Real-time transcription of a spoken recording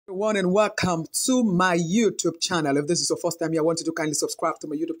Everyone, and welcome to my YouTube channel. If this is your first time here, I want you to kindly subscribe to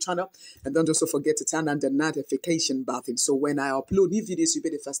my YouTube channel, and don't also forget to turn on the notification button so when I upload new videos, you'll be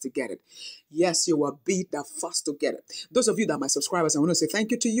the first to get it. Yes, you will be the first to get it. Those of you that are my subscribers, I want to say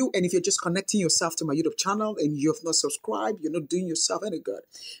thank you to you. And if you're just connecting yourself to my YouTube channel and you have not subscribed, you're not doing yourself any good.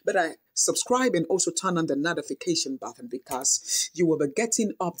 But I subscribe and also turn on the notification button because you will be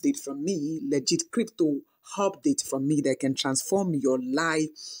getting update from me, legit crypto update from me that can transform your life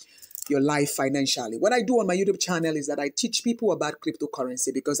financially. What I do on my YouTube channel is that I teach people about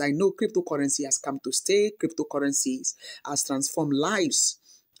cryptocurrency because I know cryptocurrency has come to stay. Cryptocurrencies has transformed lives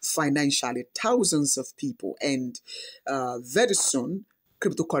financially, thousands of people, and very soon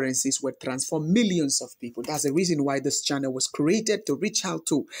cryptocurrencies will transform millions of people. That's the reason why this channel was created, to reach out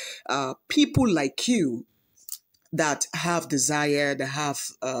to people like you that have desire, that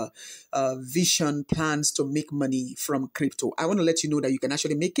have vision, plans to make money from crypto. I want to let you know that you can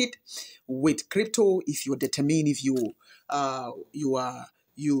actually make it with crypto if you're determined, if you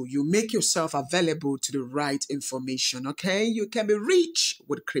make yourself available to the right information, okay? You can be rich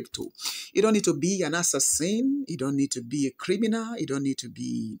with crypto. You don't need to be an assassin. You don't need to be a criminal. You don't need to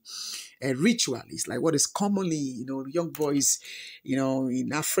be a ritualist, like what is commonly, young boys, in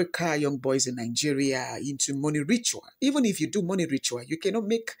Africa, young boys in Nigeria into money ritual. Even if you do money ritual, you cannot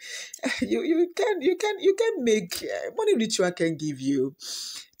make, you can make, money ritual can give you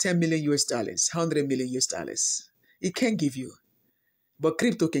 10 million US dollars, 100 million US dollars. It can give you. But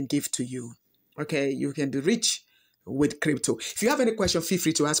crypto can give to you, okay? You can be rich with crypto. If you have any question, feel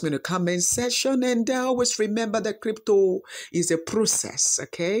free to ask me in the comment section. And always remember that crypto is a process,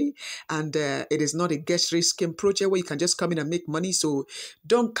 okay? And it is not a get-rich scheme project where you can just come in and make money. So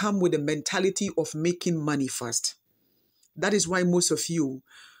don't come with the mentality of making money first. That is why most of you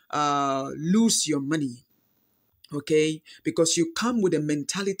lose your money. Okay, because you come with a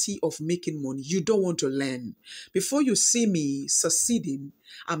mentality of making money. You don't want to learn. Before you see me succeeding,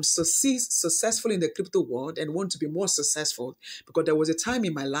 I'm successful in the crypto world and want to be more successful because there was a time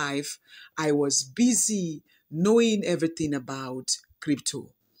in my life I was busy knowing everything about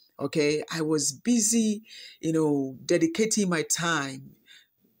crypto. Okay, I was busy, dedicating my time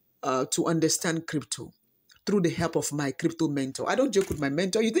to understand crypto through the help of my crypto mentor. I don't joke with my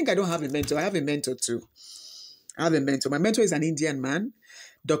mentor. You think I don't have a mentor? I have a mentor too. I have a mentor. My mentor is an Indian man,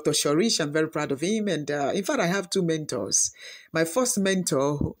 Dr. Shorish. I'm very proud of him. And in fact, I have two mentors. My first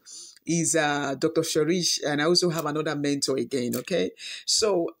mentor is Dr. Shorish, and I also have another mentor again, okay?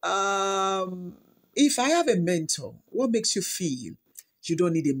 So if I have a mentor, what makes you feel you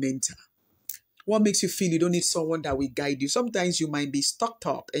don't need a mentor? What makes you feel you don't need someone that will guide you? Sometimes you might be stuck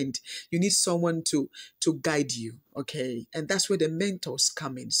up and you need someone to guide you, okay? And that's where the mentors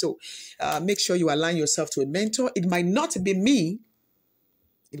come in. So make sure you align yourself to a mentor. It might not be me.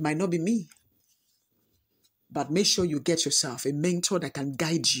 It might not be me. But make sure you get yourself a mentor that can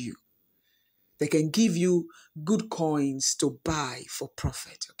guide you. They can give you good coins to buy for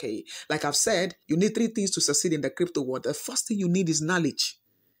profit, okay? Like I've said, you need three things to succeed in the crypto world. The first thing you need is knowledge.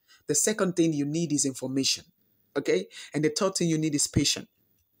 The second thing you need is information, okay? And the third thing you need is patience.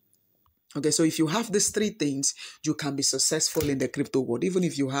 Okay, so if you have these three things, you can be successful in the crypto world. Even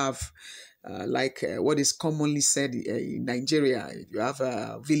if you have, what is commonly said in Nigeria, you have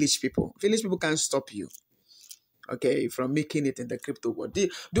village people. Village people can't stop you, okay, from making it in the crypto world. The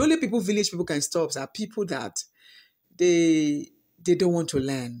only people village people can stop are people that they don't want to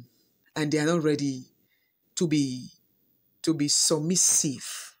learn and they are not ready to be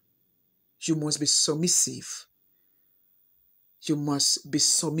submissive. You must be submissive. You must be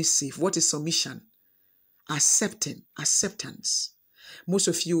submissive. What is submission? Acceptance. Most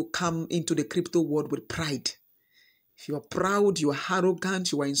of you come into the crypto world with pride. If you are proud, you are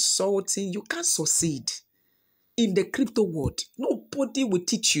arrogant, you are insulting, you can't succeed. In the crypto world, nobody will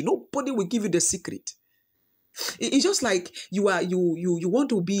teach you. Nobody will give you the secret. It's just like you want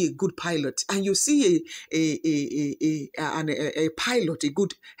to be a good pilot and you see a pilot, a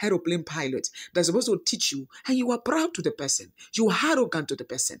good aeroplane pilot that's supposed to teach you, and you are proud to the person. You are arrogant to the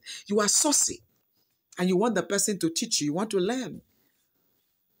person. You are saucy and you want the person to teach you. You want to learn.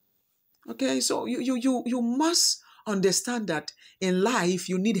 Okay, so you must understand that in life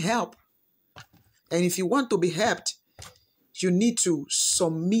you need help. And if you want to be helped, you need to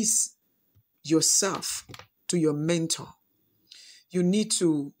submit yourself to your mentor. You need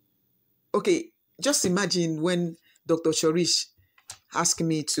to, okay, just imagine when Dr. Shorish asked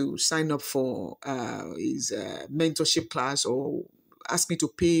me to sign up for his mentorship class or asked me to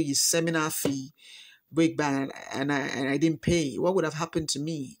pay his seminar fee, breakdown, and I didn't pay. What would have happened to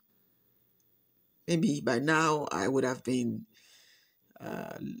me? Maybe by now I would have been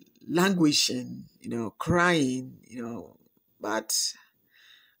uh, languishing, crying, but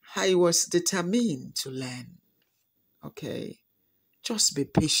I was determined to learn. Okay, just be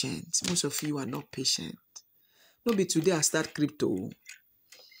patient. Most of you are not patient. No be today I start crypto.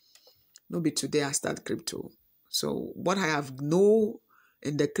 No be today I start crypto. So what I have know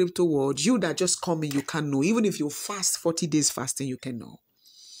in the crypto world, you that just come in, you can know. Even if you fast 40 days fasting, you can know.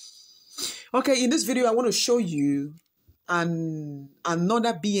 Okay, in this video, I want to show you another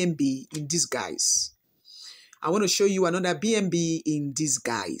BNB in disguise. I want to show you another BNB in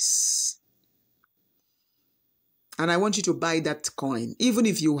disguise. And I want you to buy that coin. Even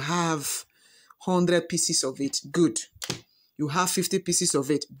if you have 100 pieces of it, good. You have 50 pieces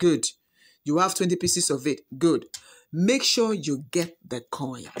of it, good. You have 20 pieces of it, good. Make sure you get the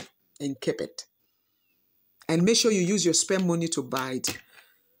coin and keep it. And make sure you use your spare money to buy it.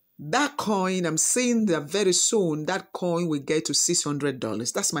 That coin, I'm saying that very soon, that coin will get to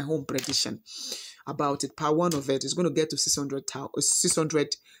 $600. That's my home prediction about it. Per one of it is going to get to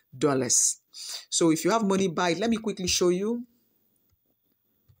 $600. So if you have money, buy it. Let me quickly show you.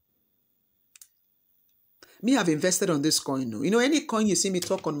 Me, I've invested on this coin. Any coin you see me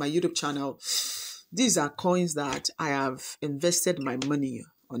talk on my YouTube channel, these are coins that I have invested my money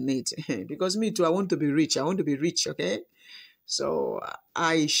on it. Because me too, I want to be rich. I want to be rich, okay? So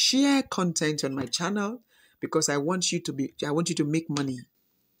I share content on my channel because I want you to make money.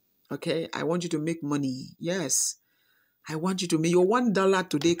 Okay? I want you to make money. Yes. I want you to make your $1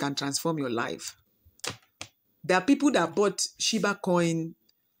 today can transform your life. There are people that bought Shiba coin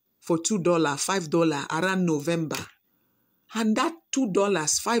for $2, $5 around November. And that $2,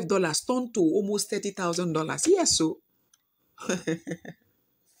 $5 turned to almost $30,000. Yes, so.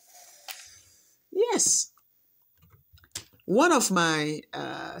 Yes. One of my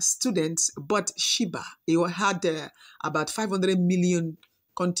students bought Shiba. He had about 500 million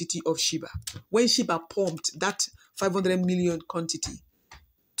quantity of Shiba. When Shiba pumped, that 500 million quantity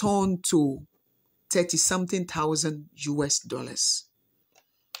turned to 30-something thousand US.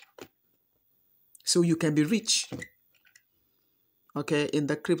 So you can be rich, okay, in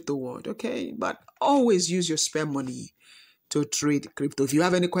the crypto world, okay? But always use your spare money to trade crypto. If you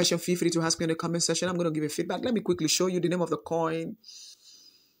have any question, feel free to ask me in the comment section. I'm going to give you feedback. Let me quickly show you the name of the coin.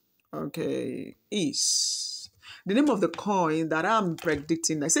 Okay, the name of the coin that I'm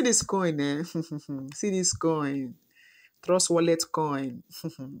predicting. I see this coin, see this coin, Trust Wallet coin.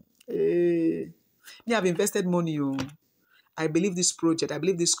 Me, I've invested money. I believe this project. I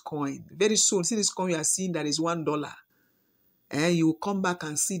believe this coin. Very soon, see this coin you are seeing that is $1. And you will come back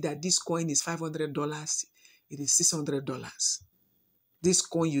and see that this coin is $500. It is $600. This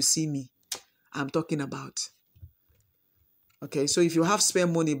coin you see me, I'm talking about. Okay, so if you have spare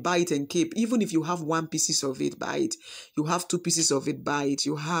money, buy it and keep. Even if you have 1 piece of it, buy it. You have 2 pieces of it, buy it.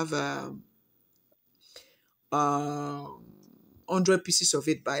 You have 100 pieces of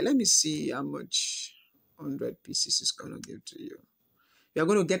it, buy. Let me see how much 100 pieces is going to give to you. You're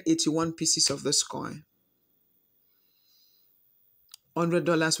going to get 81 pieces of this coin.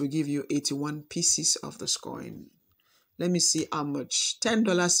 $100 will give you 81 pieces of this coin. Let me see how much. $10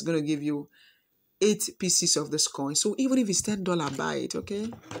 is going to give you 8 pieces of this coin. So even if it's $10, buy it,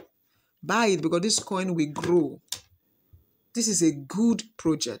 okay? Buy it because this coin will grow. This is a good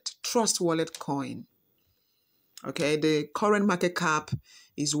project. Trust Wallet coin. Okay, the current market cap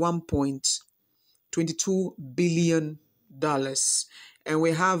is $1.22 billion. And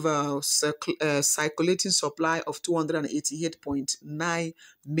we have a circulating supply of 288.9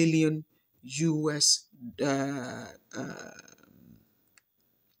 million US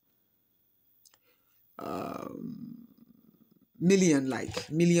million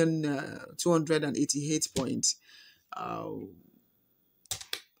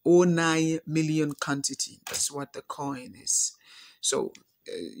 288.09 million quantity. That's what the coin is. So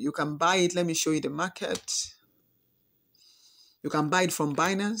you can buy it. Let me show you the market. You can buy it from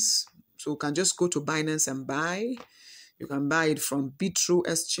Binance. So you can just go to Binance and buy. You can buy it from Bitrue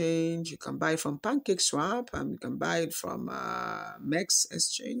Exchange. You can buy it from PancakeSwap. And you can buy it from Mex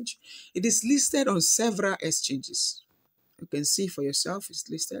Exchange. It is listed on several exchanges. You can see for yourself it's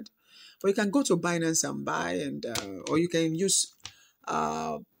listed. But you can go to Binance and buy, and or you can use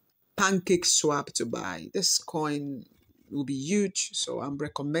PancakeSwap to buy. This coin will be huge, so I'm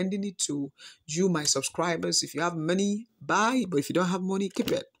recommending it to you, my subscribers. If you have money, buy, but if you don't have money,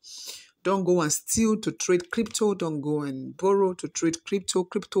 keep it. Don't go and steal to trade crypto. Don't go and borrow to trade crypto.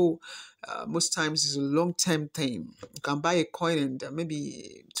 Crypto, most times, is a long-term thing. You can buy a coin and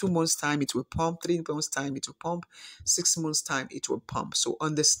maybe 2 months' time it will pump, 3 months' time it will pump, 6 months' time it will pump. So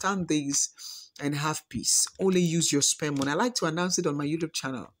understand this and have peace. Only use your spare money. I like to announce it on my YouTube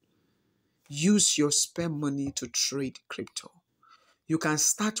channel. Use your spare money to trade crypto. You can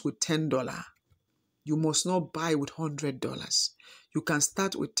start with $10. You must not buy with $100. You can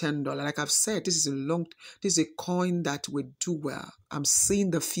start with $10. Like I've said, this is a coin that will do well. I'm seeing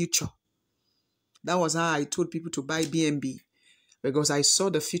the future. That was how I told people to buy BNB, because I saw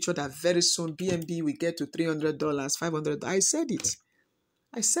the future that very soon BNB will get to $300, $500. I said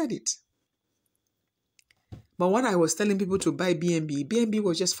it. But when I was telling people to buy BNB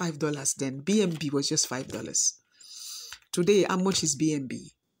was just $5 then. BNB was just $5. Today, how much is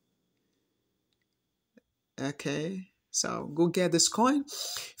BNB? Okay, so go get this coin.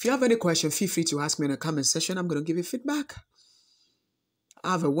 If you have any question, feel free to ask me in the comment section. I'm going to give you feedback.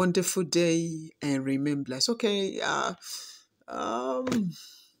 Have a wonderful day and remain blessed. Okay,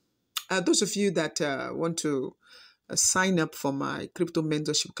 those of you that want to sign up for my crypto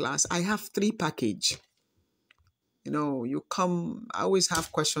mentorship class, I have 3 packages. You know, you come, I always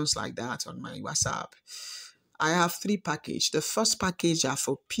have questions like that on my WhatsApp. I have 3 packages. The first package are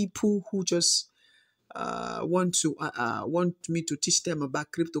for people who just want me to teach them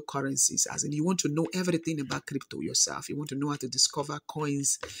about cryptocurrencies, as in you want to know everything about crypto yourself. You want to know how to discover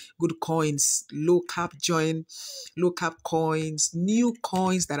coins, good coins, low cap coins, new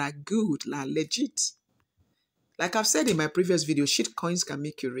coins that are good, like legit. Like I've said in my previous video, shit coins can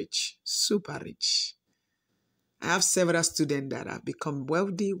make you rich, super rich. I have several students that have become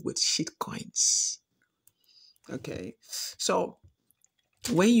wealthy with shit coins. Okay, so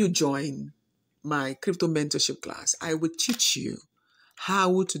when you join my crypto mentorship class, I will teach you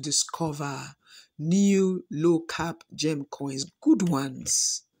how to discover new low cap gem coins, good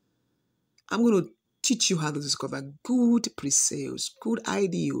ones. I'm going to teach you how to discover good pre-sales, good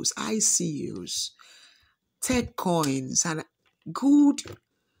IDOs, ICOs, tech coins, and good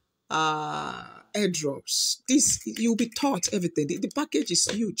airdrops. This, you'll be taught everything. The package is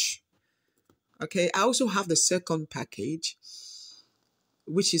huge. Okay, I also have the second package,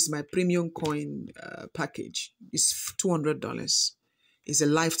 which is my premium coin package. It's $200. It's a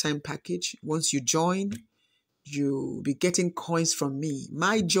lifetime package. Once you join, you'll be getting coins from me.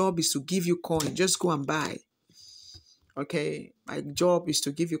 My job is to give you coins. Just go and buy. Okay, my job is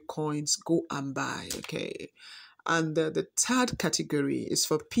to give you coins. Go and buy. Okay, and the third category is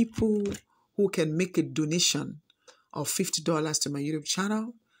for people who can make a donation of $50 to my YouTube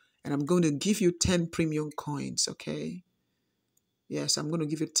channel, and I'm going to give you 10 premium coins. Okay. Yes, I'm going to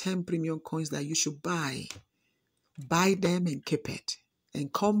give you 10 premium coins that you should buy. Buy them and keep it.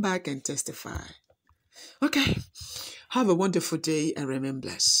 And come back and testify. Okay. Have a wonderful day and remain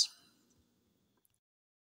blessed.